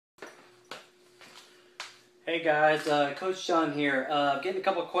Hey guys, Coach John here. Getting a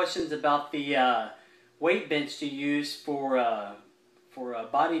couple of questions about the weight bench to use for a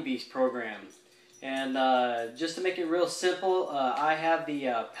Body Beast program. And just to make it real simple, I have the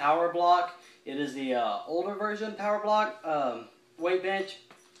Powerblock. It is the older version Powerblock weight bench,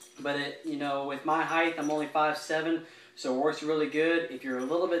 but with my height, I'm only 5'7", so it works really good. If you're a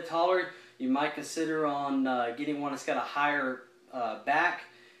little bit taller, you might consider on getting one that's got a higher back.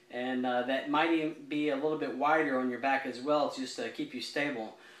 And that might even be a little bit wider on your back as well, just to keep you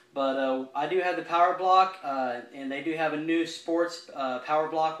stable. But I do have the Powerblock, and they do have a new sports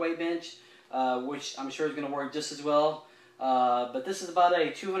Powerblock weight bench, which I'm sure is going to work just as well. But this is about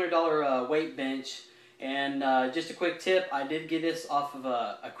a $200 weight bench. And just a quick tip, I did get this off of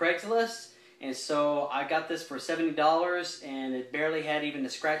a Craigslist. And so I got this for $70, and it barely had even a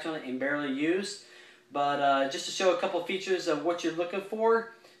scratch on it and barely used. But just to show a couple features of what you're looking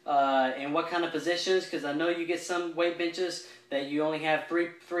for, and what kind of positions, because I know you get some weight benches that you only have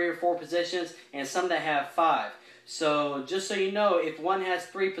three or four positions, and some that have 5. So just so you know, if one has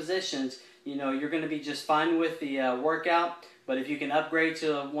 3 positions, you're going to be just fine with the workout. But if you can upgrade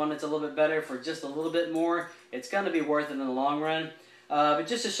to one that's a little bit better for just a little bit more, it's going to be worth it in the long run. But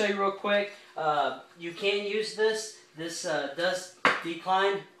just to show you real quick, you can use this. This does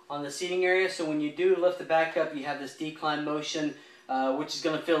decline on the seating area, so when you do lift the back up, you have this decline motion, which is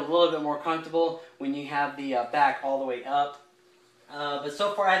going to feel a little bit more comfortable when you have the back all the way up. But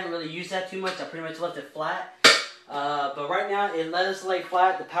so far I haven't really used that too much. I pretty much left it flat. But right now it let us lay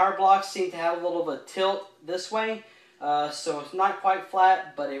flat. The power blocks seem to have a little bit of tilt this way. So it's not quite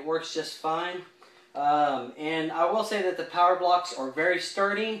flat, but it works just fine. And I will say that the power blocks are very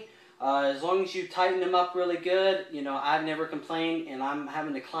sturdy. As long as you tighten them up really good, I've never complained, and I'm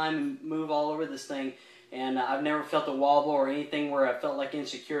having to climb and move all over this thing. And I've never felt a wobble or anything where I felt like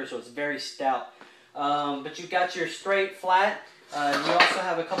insecure, so it's very stout. But you've got your straight, flat. You also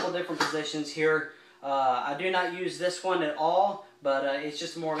have a couple different positions here. I do not use this one at all, but it's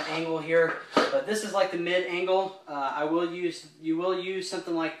just more of an angle here. But this is like the mid angle. You will use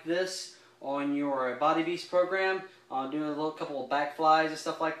something like this on your Body Beast program, doing a couple of back flies and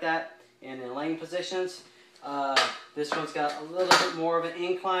stuff like that, and in laying positions. This one's got a little bit more of an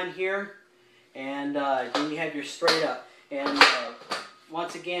incline here. And then you have your straight up. And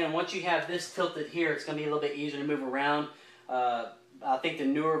once again, once you have this tilted here, it's going to be a little bit easier to move around. I think the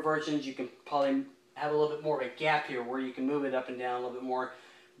newer versions, you can probably have a little bit more of a gap here where you can move it up and down a little bit more.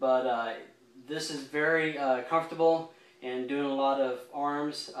 But this is very comfortable and doing a lot of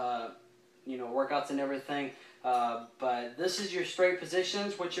arms, workouts and everything. But this is your straight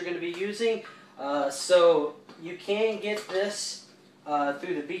positions, what you're going to be using. So you can get this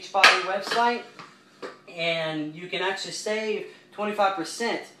through the Beachbody website, and you can actually save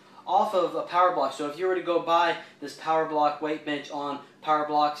 25% off of a Powerblock. So if you were to go buy this Powerblock weight bench on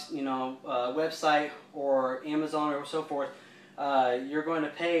Powerblock's website or Amazon or so forth, you're going to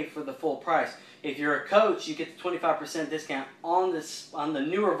pay for the full price. If you're a coach, you get the 25% discount on the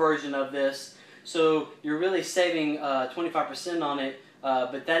newer version of this. So you're really saving 25% on it.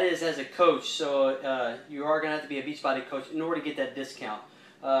 But that is as a coach, so you are going to have to be a Beachbody coach in order to get that discount,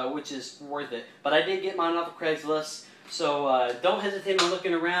 which is worth it. But I did get mine off of Craigslist, so don't hesitate on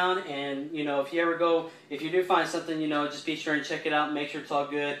looking around. And if you do find something, just be sure and check it out and make sure it's all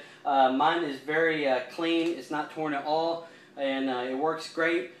good. Mine is very clean; it's not torn at all, and it works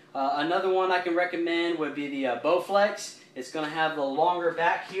great. Another one I can recommend would be the Bowflex. It's going to have the longer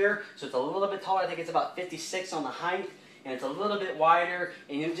back here, so it's a little bit taller. I think it's about 56 on the height. And it's a little bit wider,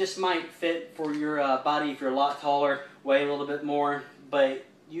 and it just might fit for your body if you're a lot taller, weigh a little bit more. But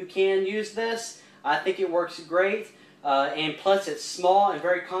you can use this. I think it works great, and plus it's small and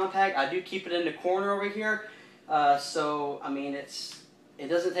very compact. I do keep it in the corner over here, so I mean it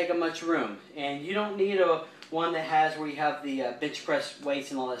doesn't take up much room. And you don't need one that has where you have the bench press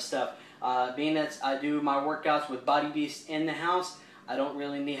weights and all that stuff. Being that I do my workouts with Body Beast in the house, I don't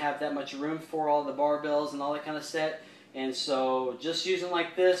really have that much room for all the barbells and all that kind of set. And so just using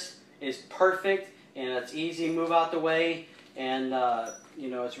like this is perfect, and it's easy to move out the way, and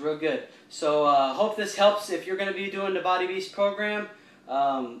it's real good. So hope this helps if you're going to be doing the Body Beast program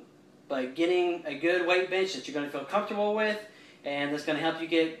by getting a good weight bench that you're going to feel comfortable with, and that's going to help you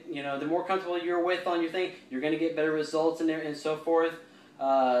get, the more comfortable you're with on your thing, you're going to get better results in there and so forth.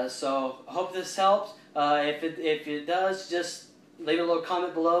 So I hope this helps. If it does, just leave a little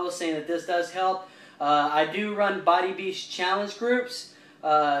comment below saying that this does help. I do run Body Beast challenge groups,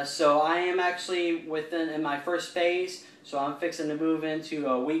 so I am actually in my first phase, so I'm fixing to move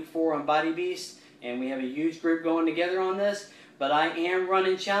into week 4 on Body Beast, and we have a huge group going together on this. But I am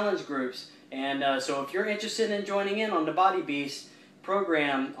running challenge groups, And so if you're interested in joining in on the Body Beast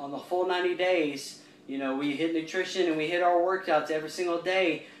program on the full 90 days, you know, we hit nutrition and we hit our workouts every single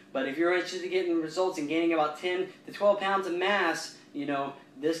day. But if you're interested in getting results and gaining about 10 to 12 pounds of mass, you know,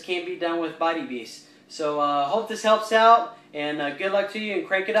 this can be done with Body Beast. So hope this helps out, and good luck to you, and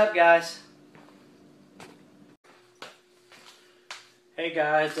crank it up, guys. Hey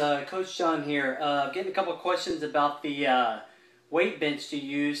guys, Coach John here. Getting a couple of questions about the weight bench to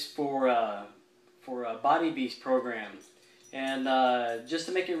use for Body Beast program. And just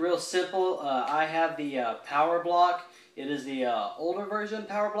to make it real simple, I have the Powerblock. It is the older version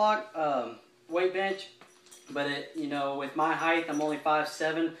Powerblock weight bench, but it, you know, with my height, I'm only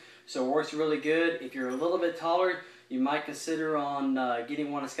 5'7", so it works really good. If you're a little bit taller, you might consider on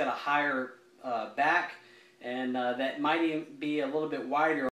getting one that's got a higher back, and that might even be a little bit wider